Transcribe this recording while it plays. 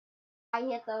I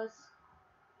hit those.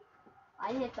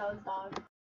 I hit those dogs.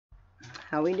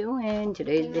 How we doing?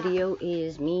 Today's video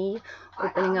is me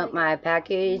opening up my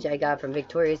package I got from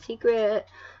Victoria's Secret.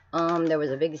 There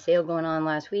was a big sale going on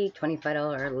last week,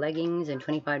 $25 leggings and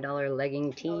 $25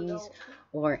 legging tees,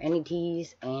 or any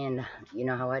tees, and you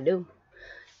know how I do.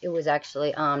 It was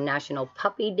actually National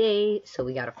Puppy Day, so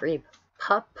we got a free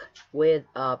pup with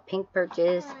a pink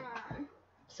purchase.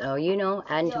 So, you know,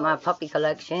 adding to my puppy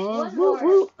collection.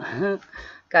 Woo woo.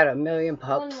 Got a million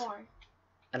pups.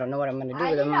 I don't know what I'm going to do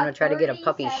with them. I'm going to try to get a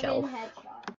puppy shelf.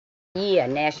 Yeah,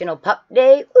 National Pup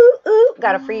Day. Ooh, ooh.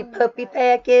 Got a free puppy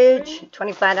package.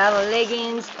 $25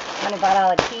 leggings.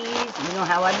 $25 tees. You know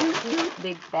how I do.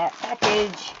 Big fat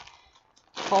package.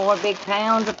 4 big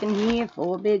pounds up in here.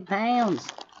 4 big pounds.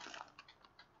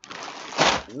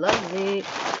 Loves it.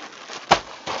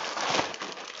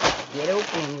 Get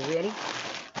open. You ready?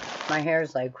 My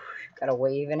hair's like, got a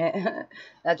wave in it.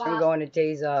 That's from going to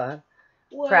Tay's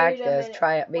practice,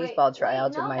 baseball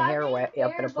tryouts with my hair wet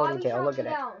up in a ponytail. Look at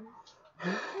it.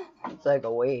 It's like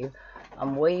a wave.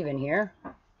 I'm waving here.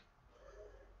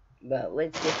 But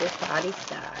let's get this party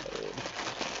started.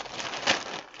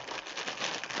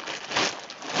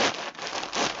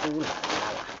 Ooh la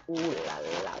la la. Ooh la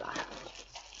la la.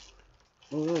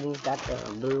 Ooh, these got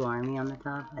the blue army on the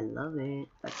top. I love it.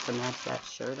 That's to match that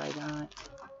shirt I got.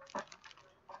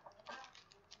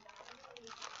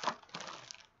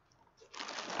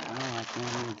 Oh, I can't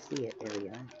even see it. There we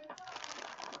go.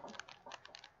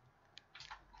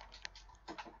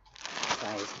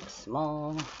 Size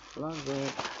small. Love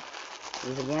it.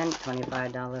 These again,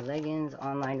 $25 leggings.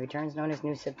 Online returns notice.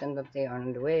 New symptoms update are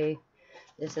underway.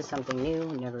 This is something new.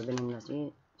 Never been in this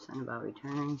yet. Something about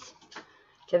returns.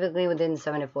 Typically within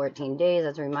 7 to 14 days.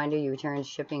 As a reminder, your return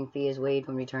shipping fee is waived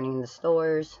when returning in the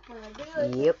stores.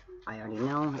 Yep. I already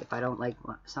know. If I don't like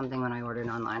something when I order it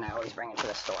online, I always bring it to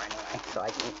the store anyway. So I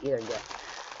can either get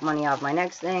money off my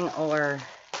next thing or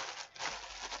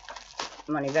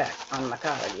money back on my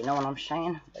card. You know what I'm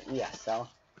saying? But yeah, so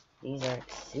these are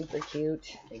super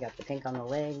cute. They got the pink on the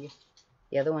leg.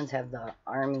 The other ones have the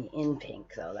army in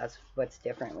pink, so that's what's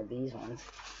different with these ones.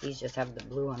 These just have the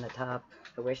blue on the top.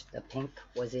 I wish the pink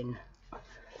was in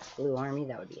blue army.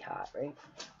 That would be hot, right?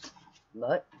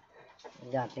 But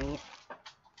we got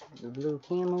the blue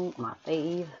camel, my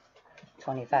fave,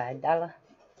 $25.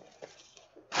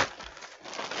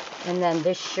 And then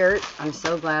this shirt, I'm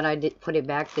so glad I did put it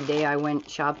back the day I went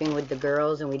shopping with the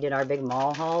girls and we did our big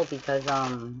mall haul, because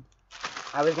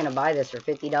I was gonna buy this for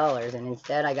 $50 and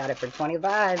instead I got it for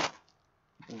 $25.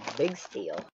 Big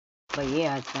steal. But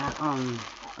yeah, it's got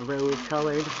rose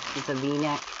colored. It's a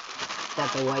V-neck. It's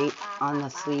got the white on the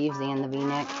sleeves and the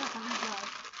V-neck.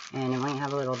 And it might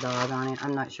have a little dog on it.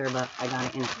 I'm not sure, but I got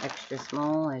it in an extra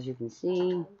small, as you can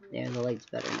see. There, the light's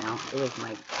better now. It was,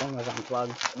 my thing was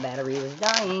unplugged. The battery was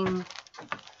dying.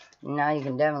 Now you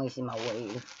can definitely see my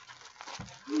wave.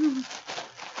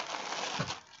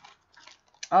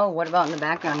 Oh, what about in the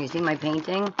background? You see my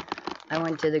painting? I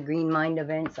went to the Green Mind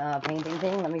Events painting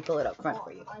thing. Let me pull it up front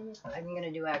for you. I'm going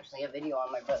to do actually a video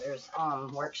on my brother's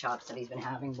workshops that he's been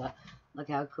having, but look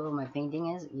how cool my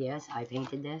painting is. Yes, I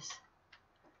painted this.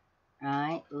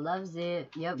 Right, loves it.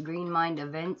 Yep, Green Mind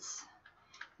Events.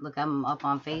 Look them up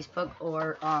on Facebook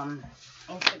or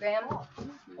Instagram,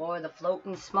 or the Float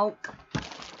and Smoke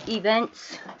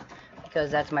events, because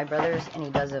that's my brother's and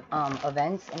he does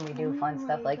events and we do fun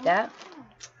stuff like that.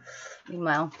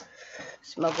 Meanwhile,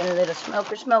 smoking a little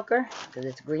smoker, because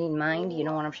it's Green Mind, you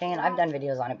know what I'm saying? I've done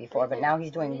videos on it before, but now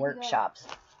he's doing workshops.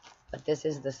 But this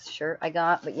is the shirt I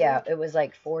got. But yeah, it was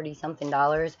like $40 something.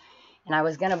 And I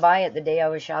was going to buy it the day I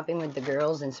was shopping with the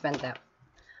girls and spent that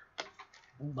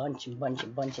bunches.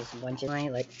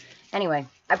 Like, anyway,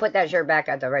 I put that shirt back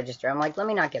at the register. I'm like, let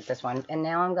me not get this one. And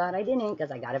now I'm glad I didn't, because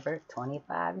I got it for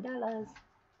 $25.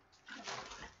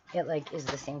 It, like, is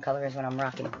the same color as what I'm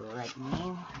rocking right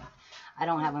now. I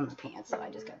don't have on the pants, so I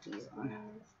just got these on.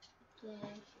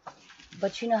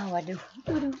 But you know how I do.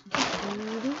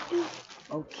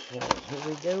 Okay, here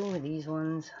we go. These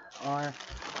ones are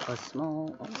a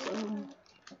small also.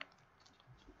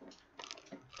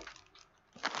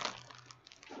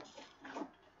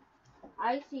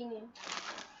 I seen it.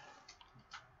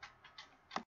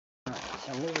 Alright,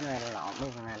 so moving right along.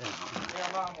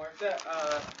 Yeah, Mom, where's that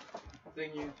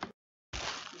thing you...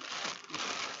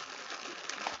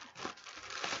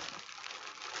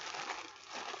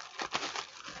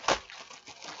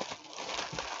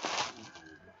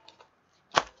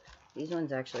 These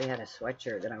ones actually had a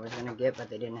sweatshirt that I was going to get, but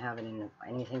they didn't have it in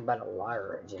anything but a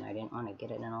large, and I didn't want to get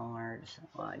it in a large.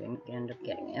 Well, I didn't end up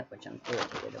getting it, which I'm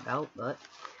irritated about, but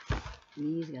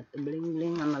these got the bling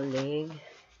bling on the leg.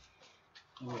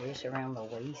 And this around the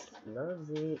waist. Loves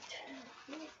it.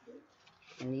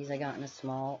 And these I got in a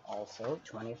small, also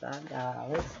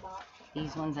 $25.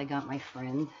 These ones I got my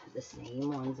friend, the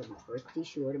same ones I'm pretty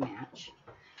sure to match,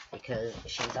 because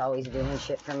she's always doing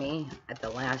shit for me at the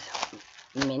last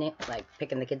minute, like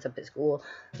picking the kids up at school.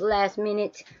 Last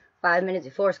minute, 5 minutes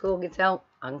before school gets out,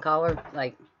 I can call her,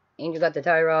 like, Angel got the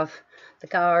tire off the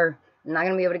car, I'm not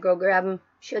going to be able to go grab him.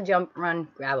 She'll jump, run,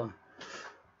 grab him.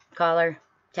 Call her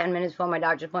 10 minutes before my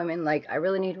doctor's appointment, like, I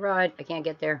really need a ride, I can't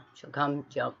get there. She'll come,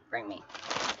 jump, bring me.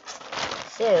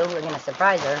 So, we're going to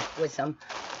surprise her with some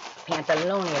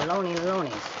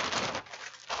pantalones.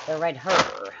 They're right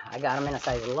her. I got them in a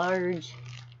size large.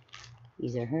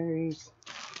 These are hers.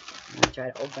 I'm going to try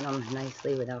to open them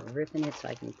nicely without ripping it so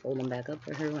I can fold them back up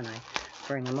for her when I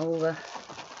bring them over.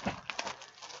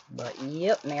 But,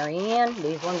 yep, Marianne,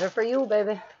 these ones are for you,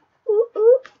 baby. Ooh,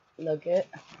 ooh. Look at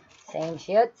same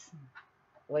shits.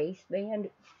 Waistband.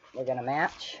 We're going to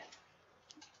match.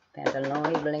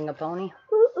 Pantaloni, bling a pony.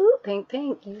 Ooh, ooh, pink,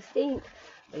 pink, you stink.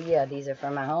 But yeah, these are for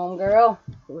my homegirl,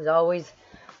 who's always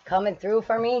coming through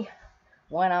for me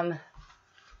when I'm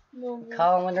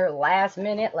calling her last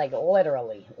minute, like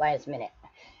literally last minute.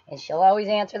 And she'll always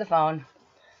answer the phone,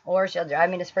 or she'll drive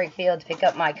me to Springfield to pick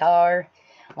up my car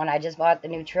when I just bought the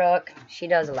new truck. She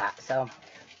does a lot, so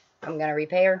I'm going to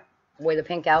repay her with a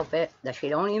pink outfit that she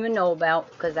don't even know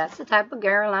about, because that's the type of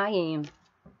girl I am.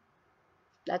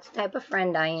 That's the type of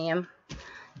friend I am.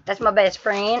 That's my best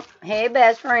friend. Hey,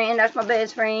 best friend. That's my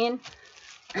best friend.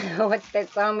 What's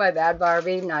that song by Bad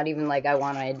Barbie? Not even like I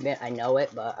want to admit I know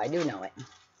it, but I do know it.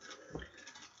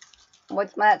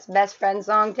 What's my best friend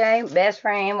song, Tay? Best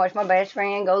friend. What's my best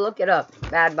friend? Go look it up.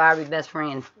 Bad Barbie, best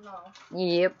friend. No.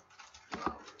 Yep.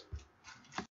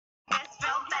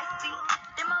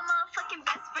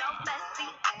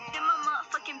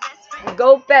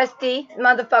 Go bestie,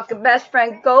 motherfucking best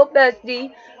friend, go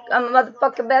bestie. I'm a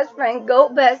motherfucking best friend, go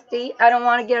bestie. I don't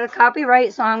want to get a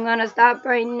copyright, so I'm gonna stop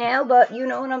right now, but you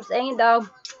know what I'm saying, dog.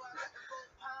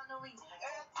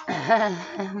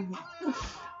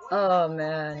 Oh,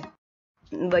 man.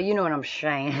 But you know what I'm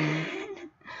saying.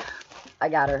 I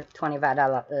got her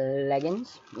 $25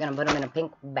 leggings. I'm gonna put them in a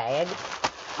pink bag.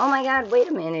 Oh my god, wait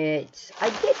a minute. I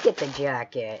did get the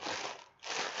jacket.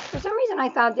 For some reason, I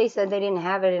thought they said they didn't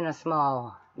have it in a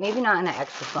small. Maybe not in an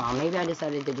extra small. Maybe I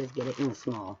decided to just get it in a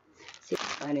small. See,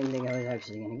 I didn't think I was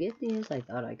actually going to get these. I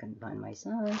thought I couldn't find my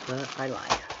size, but I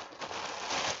lied.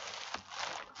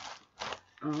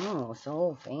 Oh,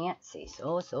 so fancy.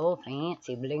 So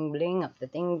fancy. Bling, bling up the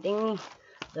thing, thingy.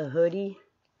 The hoodie.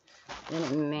 Then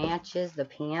it matches the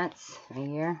pants right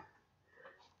here.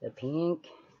 The pink.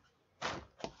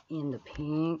 And the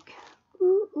pink.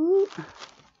 Ooh, ooh.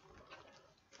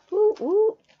 Ooh,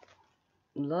 ooh.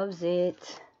 Loves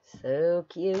it. So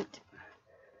cute.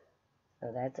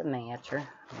 So that's a matcher.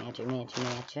 Matcher. And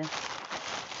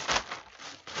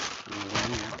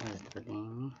then that was the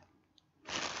thing.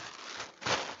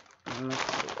 And let's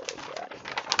see what we got.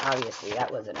 Obviously,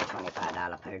 that wasn't a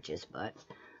 $25 purchase, but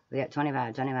we got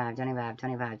 25, 25, 25,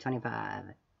 25, 25,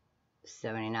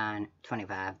 79,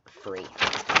 25, free.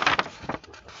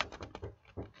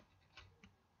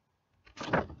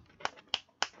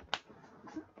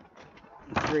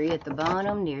 Free at the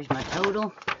bottom. There's my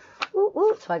total. Ooh,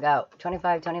 ooh. So I got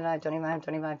 25, 25, 25,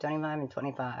 25, 25, and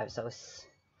 25. So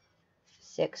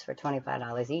 6 for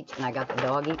 $25 each. And I got the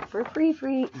doggy for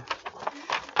free.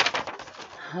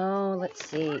 Oh, let's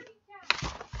see.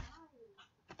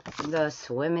 The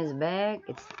swim is back.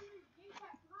 It's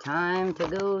time to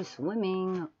go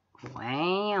swimming.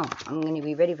 Wow. I'm going to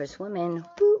be ready for swimming.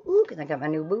 Ooh, ooh, because I got my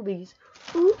new boobies.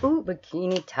 Ooh, ooh,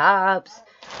 bikini tops.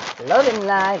 Loving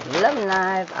life.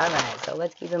 Alright, so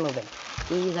let's keep it moving.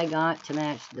 These I got to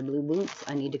match the blue boots.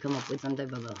 I need to come up with some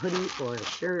type of a hoodie or a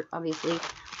shirt, obviously.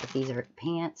 But these are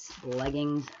pants,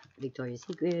 leggings, Victoria's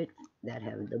Secret, that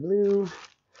have the blue.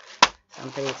 So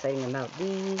I'm pretty excited about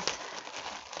these.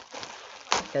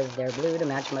 Because they're blue to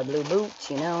match my blue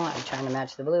boots, you know. I'm trying to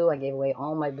match the blue. I gave away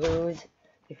all my blues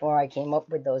before I came up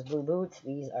with those blue boots.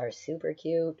 These are super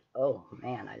cute. Oh,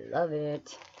 man, I love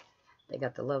it. They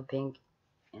got the love pink.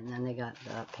 And then they got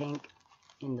the pink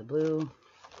in the blue.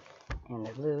 And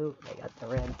the blue. They got the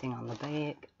red thing on the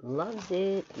back. Loves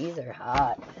it. These are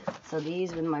hot. So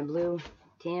these with my blue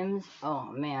Tims. Oh,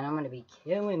 man, I'm going to be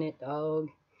killing it, dog.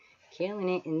 Killing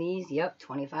it. And these, yep,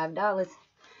 $25.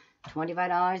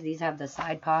 $25. These have the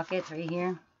side pockets right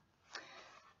here.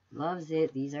 Loves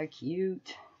it. These are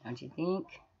cute. Don't you think?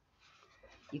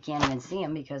 You can't even see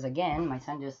them because, again, my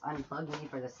son just unplugged me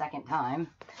for the second time.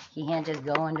 He can't just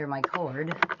go under my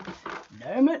cord.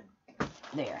 Damn it.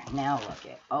 There. Now look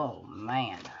at. Oh,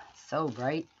 man. So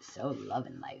bright, so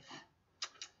loving life.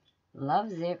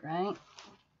 Loves it, right?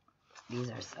 These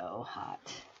are so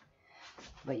hot.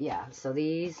 But yeah, so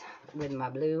these with my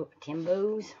blue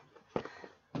Timbos.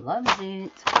 Loves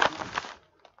it.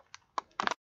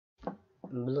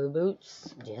 Blue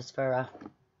boots, just for a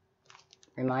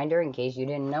reminder in case you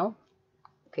didn't know.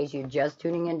 In case you're just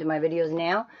tuning into my videos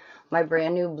now. My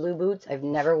brand new blue boots I've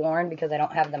never worn because I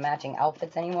don't have the matching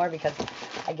outfits anymore because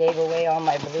I gave away all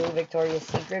my blue Victoria's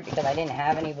Secret because I didn't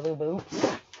have any blue boots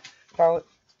for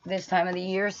this time of the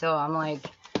year. So I'm like,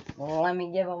 well, let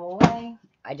me give them away.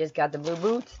 I just got the blue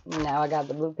boots. Now I got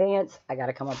the blue pants. I got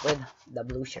to come up with the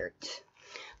blue shirt.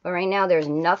 But right now there's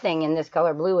nothing in this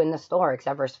color blue in the store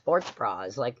except for sports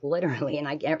bras. Like literally, and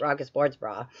I can't rock a sports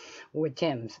bra with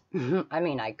Tim's. I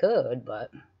mean, I could,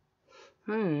 but...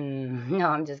 no,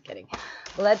 I'm just kidding.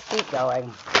 Let's keep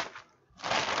going.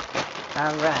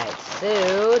 Alright,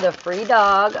 so the free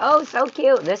dog. Oh, so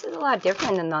cute. This is a lot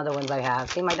different than the other ones I have.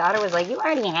 See, my daughter was like, you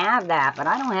already have that, but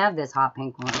I don't have this hot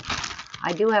pink one.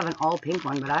 I do have an all pink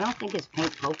one, but I don't think it's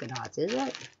pink polka dots, is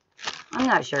it? I'm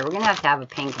not sure. We're going to have a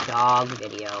pink dog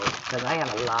video because I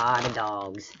have a lot of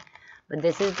dogs. But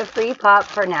this is the free pup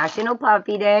for National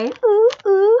Puppy Day. Ooh,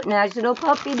 ooh, National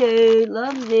Puppy Day.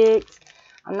 Loves it.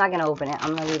 I'm not going to open it.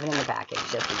 I'm going to leave it in the package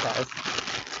just because.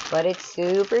 But it's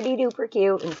super duper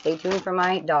cute. And stay tuned for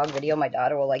my dog video. My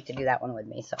daughter will like to do that one with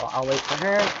me. So I'll wait for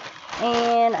her.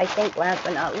 And I think last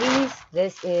but not least,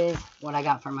 this is what I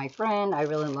got for my friend. I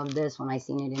really love this when I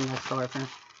seen it in the store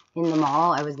in the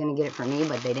mall. I was going to get it for me,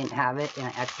 but they didn't have it in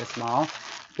an extra small.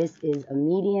 This is a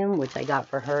medium, which I got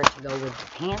for her to go with the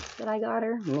pants that I got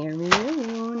her.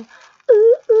 Maroon.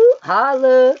 Ooh, ooh,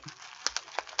 holla.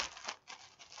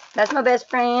 That's my best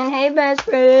friend. Hey, best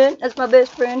friend. That's my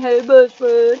best friend. Hey, best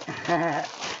friend.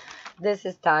 This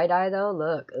is tie-dye, though.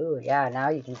 Look. Ooh, yeah, now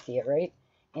you can see it, right?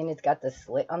 And it's got the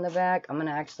slit on the back. I'm going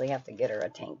to actually have to get her a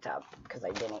tank top because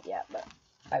I didn't yet, but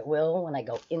I will when I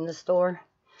go in the store.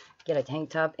 Get a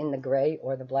tank top in the gray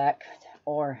or the black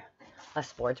or a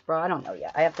sports bra. I don't know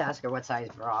yet. I have to ask her what size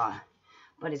bra.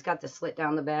 But it's got the slit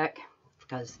down the back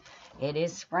because it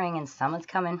is spring and summer's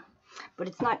coming. But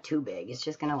it's not too big. It's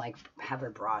just going to like have her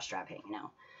bra strap hanging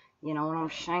out. You know what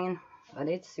I'm saying? But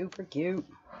it's super cute.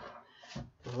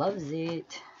 Loves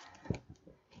it.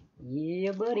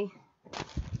 Yeah, buddy.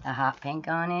 The hot pink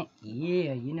on it.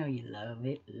 Yeah, you know you love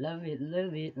it. Love it,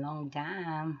 love it. Long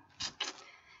time.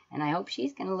 And I hope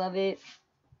she's going to love it.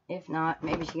 If not,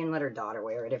 maybe she can let her daughter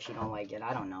wear it if she don't like it.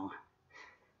 I don't know.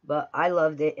 But I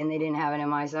loved it, and they didn't have it in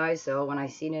my size. So when I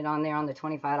seen it on there on the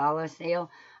 $25 sale,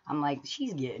 I'm like,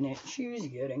 she's getting it. She's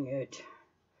getting it.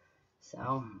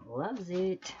 So, loves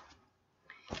it.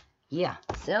 Yeah,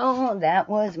 so that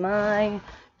was my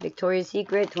Victoria's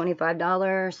Secret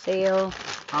 $25 sale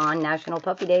on National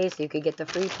Puppy Day. So you could get the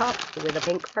free pup with a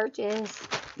pink purchase.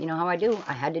 You know how I do.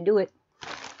 I had to do it.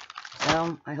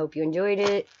 So, I hope you enjoyed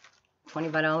it.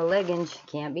 $25 leggings.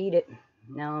 Can't beat it.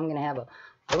 Now I'm going to have a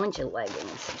bunch of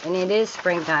leggings. And it is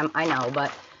springtime, I know,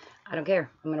 but I don't care.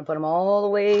 I'm going to put them all the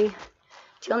way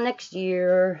till next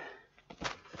year.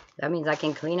 That means I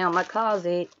can clean out my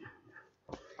closet.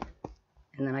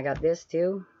 And then I got this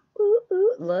too. Ooh,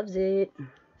 ooh, loves it.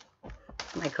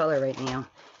 My color right now.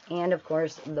 And of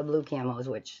course, the blue camos,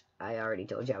 which I already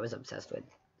told you I was obsessed with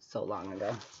so long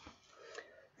ago.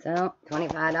 So,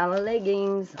 $25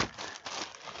 leggings.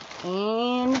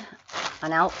 And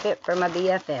an outfit for my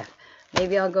BFF.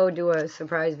 Maybe I'll go do a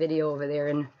surprise video over there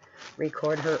and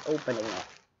record her opening it.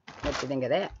 What you think of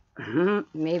that?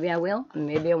 Maybe I will.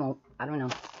 Maybe I won't. I don't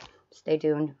know. Stay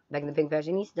tuned. Back in the Pink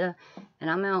Fashionista. And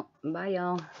I'm out. Bye,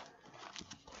 y'all.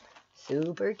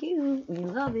 Super cute. We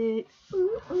love it.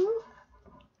 Ooh, ooh.